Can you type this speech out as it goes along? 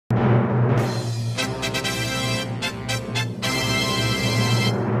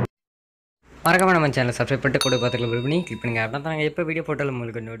மறக்காம நம்ம சேனலை சப்ஸ்கிரைப் பண்ணிட்டு கூட பார்த்துக்கலாம் பண்ணி கிளிக் பண்ணுங்க. அப்படின்னா தான் எப்போ வீடியோ போட்டாலும்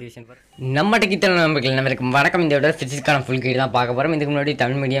உங்களுக்கு நோட்டிஃபிகேஷன் வரும். நம்ம கிட்ட நம்மளுக்கு வணக்கம். இந்த விட ஃபிசிக்ஸான ஃபுல் கைடு தான் பார்க்க போகிறோம். இதுக்கு முன்னாடி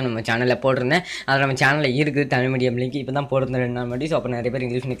தமிழ் மீடியம் நம்ம சேனலில் போட்டிருந்தேன். அதில் நம்ம சேனலில் இருக்குது தமிழ் மீடியம் லிங்க். இப்போ தான் போட்டிருந்தேன் 2 நாள் முன்னாடி. ஸோ அப்போ நிறைய பேர்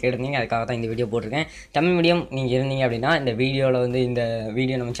இங்கிலீஷ் கேட்டிருந்தீங்க. அதுக்காக தான் இந்த வீடியோ போட்டிருக்கேன். தமிழ் மீடியம் நீங்கள் இருந்தீங்க அப்படின்னா இந்த வீடியோவில் வந்து இந்த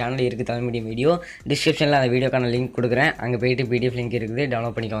வீடியோ நம்ம சேனலில் இருக்குது தமிழ் மீடியம் வீடியோ. டிஸ்கிரிப்ஷனில் அந்த வீடியோக்கான லிங்க் கொடுக்குறேன். அங்கே போய்ட்டு பிடிஎஃப் லிங்க் இருக்குது,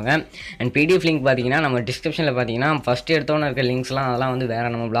 டவுன்லோட் பண்ணிக்கோங்க. அண்ட் பிடிஎஃப் லிங்க் பார்த்தீங்கன்னா நம்ம டிஸ்கிரிப்ஷனில் பார்த்தீங்கன்னா ஃபஸ்ட்டு எடுத்தோன்னு இருக்க லிங்க்ஸ்லாம் அதெல்லாம் வந்து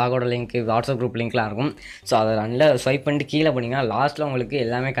வேறு நம்ம பிளாகோட லிங்க், வாட்ஸ்அப் குரூப் லிங்க்லாம் இருக்கும். ஸோ அதை நல்லா ஸ்வைப் பண்ணிட்டு கீழே போனீங்கன்னா லாஸ்ட்டில் உங்களுக்கு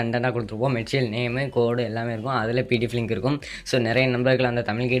எல்லாமே கண்டென்ட்டாக கொடுத்துருப்போம். மெட்டீரியல் நேமு, கோடு எல்லாமே இருக்கும். அதில் பிடிஎஃப் லிங்க் இருக்கும். ஸோ நிறைய நண்பர்கள் அந்த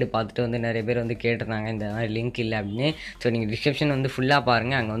தமிழ் கைடு பார்த்துட்டு வந்து நிறைய பேர் வந்து கேட்டிருந்தாங்க இந்த மாதிரி லிங்க் இல்லை அப்படின்னு. ஸோ நீங்கள் டிஸ்கிரிப்ஷன் வந்து ஃபுல்லாக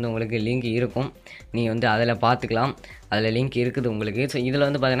பாருங்கள். அங்கே வந்து உங்களுக்கு லிங்க் இருக்கும். நீங்கள் வந்து அதில் பார்த்துக்கலாம். அதில் லிங்க் இருக்குது உங்களுக்கு. ஸோ இதில்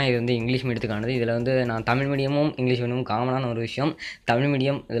வந்து பார்த்தீங்கன்னா இது வந்து இங்கிலீஷ் மீடியத்துக்கானது. இதில் வந்து நான் தமிழ் மீடியமும் இங்கிலீஷ் மீடியமும் காமனான ஒரு விஷயம். தமிழ்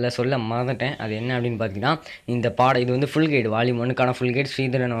மீடியம் இதில் சொல்ல மறந்துட்டேன். அது என்ன அப்படின்னு பார்த்தீங்கன்னா இந்த பாடம் இது வந்து full guide volume 1க்கான full guide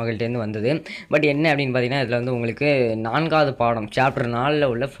Sridharan அவர்கள்ட்டேருந்து வந்தது. பட் என்ன அப்படின்னு பார்த்தீங்கன்னா இதில் வந்து உங்களுக்கு 4வது பாடம் சாப்டர் 4ல்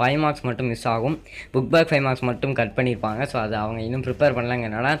உள்ள 5 மார்க்ஸ் மட்டும் மிஸ் ஆகும். புக் பேக் 5 மார்க்ஸ் மட்டும் கட் பண்ணியிருப்பாங்க. ஸோ அது அவங்க இன்னும் ப்ரிப்பேர்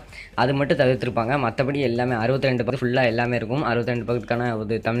பண்ணலாங்கிறனால அது மட்டும் தவிர்த்துருப்பாங்க. மற்றபடி எல்லாமே 62 பக்கம் ஃபுல்லாக எல்லாமே இருக்கும். 62 பக்கத்துக்கான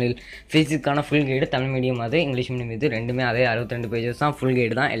ஒரு Tamil ஃபிசிக்ஸுக்கான full guide Tamil medium அது, இங்கிலீஷ் மீடியம் இது ரெண்டுமே அதே 62 பேஜஸ் தான். ஃபுல்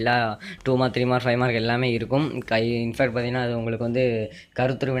கைடு தான். எல்லா 2 மார்க் 3 மார்க் 5 மார்க் எல்லாமே இருக்கும். இன்ஃபேக்ட் பார்த்தீங்கன்னா அது உங்களுக்கு வந்து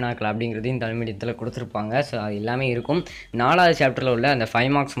கருத்துரு வினாக்கள் அப்படிங்கிறதையும் தமிழ் மீடியத்தில் கொடுத்துருப்பாங்க. ஸோ அது எல்லாமே இருக்கும். 4வது சாப்டரில் உள்ள அந்த 5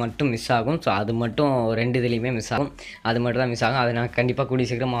 மார்க்ஸ் மட்டும் மிஸ் ஆகும். ஸோ அது மட்டும் 2 இதுலேயுமே மிஸ் ஆகும். அது மட்டும் தான் மிஸ் ஆகும். அதை நான் கண்டிப்பாக கூடிய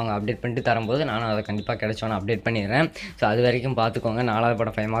சீக்கிரம் அவங்க அப்டேட் பண்ணிட்டு தரும்போது நானும் அதை கண்டிப்பாக கிடைச்சோன்னு அப்டேட் பண்ணிடுறேன். ஸோ அது வரைக்கும் பார்த்துக்கோங்க. 4வது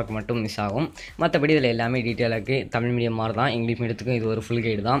படம் 5 மார்க் மட்டும் மிஸ் ஆகும். மற்றபடி இதில் எல்லாமே டீட்டெயிலாக தமிழ் மீடியம் மாதிரி தான். இங்கிலீஷ் மீடியத்துக்கும் இது ஒரு ஃபுல்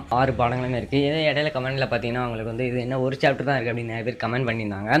கைடு தான். 6 பாடங்களுமே இருக்குது. இதே இடையில கமெண்ட்டில் பார்த்தீங்கன்னா அவங்களுக்கு வந்து இது என்ன ஒரு சாப்டர் தான் இருக்குது அப்படின்னு நிறைய பேர் கமெண்ட்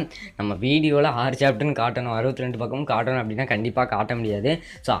பண்ணியிருந்தாங்க. நம்ம வீடியோவில் 6 சாப்டர்னு காட்டணும், 62 பக்கமும் காட்டணும் அப்படின்னா கண்டிப்பாக காட்ட முடியாது.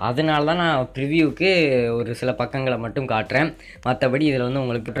 ஸோ அதனால தான் நான் ப்ரிவியூக்கு ஒரு சில பக்கங்களை மட்டும் காட்டுறேன். மற்றபடி இதில் வந்து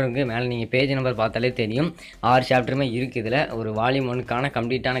உங்களுக்கு இருக்குது மேலே நீங்கள் பேஜ் நம்பர் பார்த்தாலே தெரியும். 6 சாப்டருமே இருக்குது. இதில் ஒரு வால்யூம் 1க்கான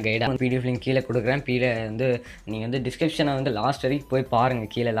கம்ப்ளீட்டான கைடாக பிடிஎஃப் லிங்க் கீழே கொடுக்குறேன். கீழே வந்து நீங்கள் வந்து டிஸ்கிரிப்ஷனை வந்து லாஸ்ட் வரைக்கும் போய்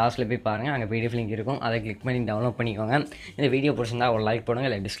பாருங்கள். கீழே லாஸ்ட்டில் போய் பாருங்கள். அங்கே பிடிஎஃப் லிங்க் இருக்கும். அதை கிளிக் பண்ணி டவுன்லோட் பண்ணிக்கோங்க. இந்த வீடியோ பிடிச்சிருந்தா ஒரு லைக்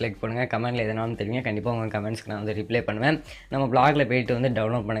பண்ணுங்கள், இல்லை டிஸ்லைக் பண்ணுங்கள். கமெண்ட்டில் எதனாலும் தெரியுங்க. கண்டிப்பாக உங்கள் கமெண்ட்ஸ்க்கு நான் வந்து ரிப்ளை பண்ணுவேன். நம்ம பிளாகில் போய்ட்டு வந்து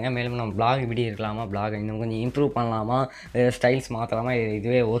டவுன்லோட் பண்ணுங்கள். மேலும் நம்ம பிளாக் இப்படி இருக்கலாமா, பிளாக் இன்னும் கொஞ்சம் இம்ப்ரூவ் பண்ணலாமா, ஸ்டைல்ஸ் மாற்றலாமா,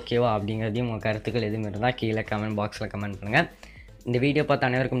 இதுவே ஓகேவா அப்படிங்கிறதையும் உங்கள் கருத்துக்கள் எதுவும் இருந்தால் கீழே கமெண்ட் பாக்ஸில் கமெண்ட் பண்ணுங்கள். இந்த வீடியோ பார்த்த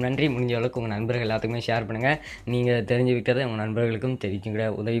அனைவருக்கும் நன்றி. முடிஞ்ச அளவுக்கு உங்கள் நண்பர்கள் எல்லாத்துக்குமே ஷேர் பண்ணுங்கள். நீங்கள் தெரிஞ்சு விட்டதை உங்கள் நண்பர்களுக்கும் தெரிவிக்கிற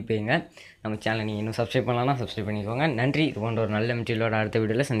உதவி பெய்யுங்க. நம்ம சேனலை நீங்கள் இன்னும் சப்ஸ்கிரைப் பண்ணலாம்னா சப்ஸ்கிரைப் பண்ணிக்கோங்க. நன்றி. இது போன்ற ஒரு நல்ல மெட்டீரியலோட அடுத்த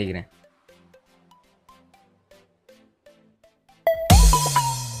வீடியோவில் சந்திக்கிறேன்.